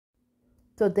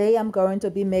Today I'm going to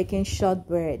be making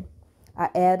shortbread. I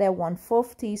added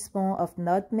 1/4 teaspoon of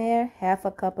nutmeg, half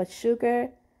a cup of sugar,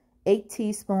 8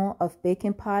 teaspoons of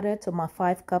baking powder to my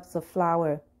 5 cups of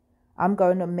flour. I'm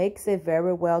going to mix it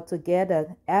very well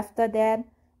together. After that,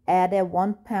 add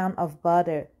 1 pound of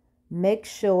butter. Make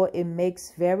sure it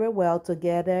mixes very well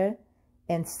together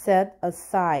and set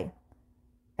aside.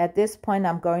 At this point,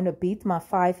 I'm going to beat my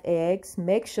 5 eggs.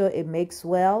 Make sure it mixes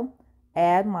well.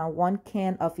 Add my 1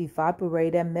 can of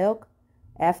evaporated milk.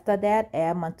 After that,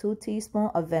 add my 2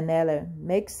 teaspoons of vanilla.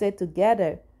 Mix it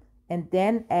together and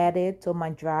then add it to my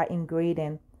dry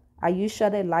ingredient. I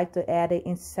usually like to add it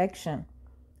in section.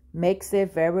 Mix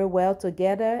it very well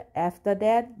together. After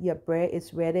that, your bread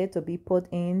is ready to be put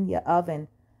in your oven.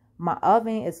 My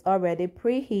oven is already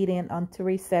preheating on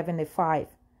 375.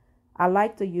 I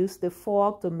like to use the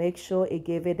fork to make sure it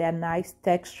gives it that nice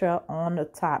texture on the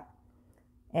top.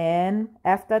 And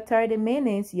after 30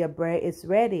 minutes, your bread is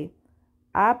ready.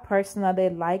 I personally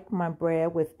like my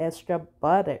bread with extra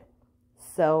butter.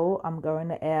 So I'm going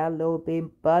to add a little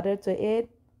bit butter to it,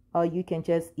 or you can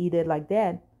just eat it like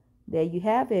that. There you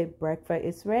have it. Breakfast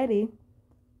is ready.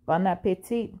 Bon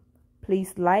appetit.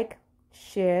 Please like,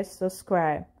 share,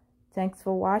 subscribe. Thanks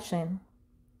for watching.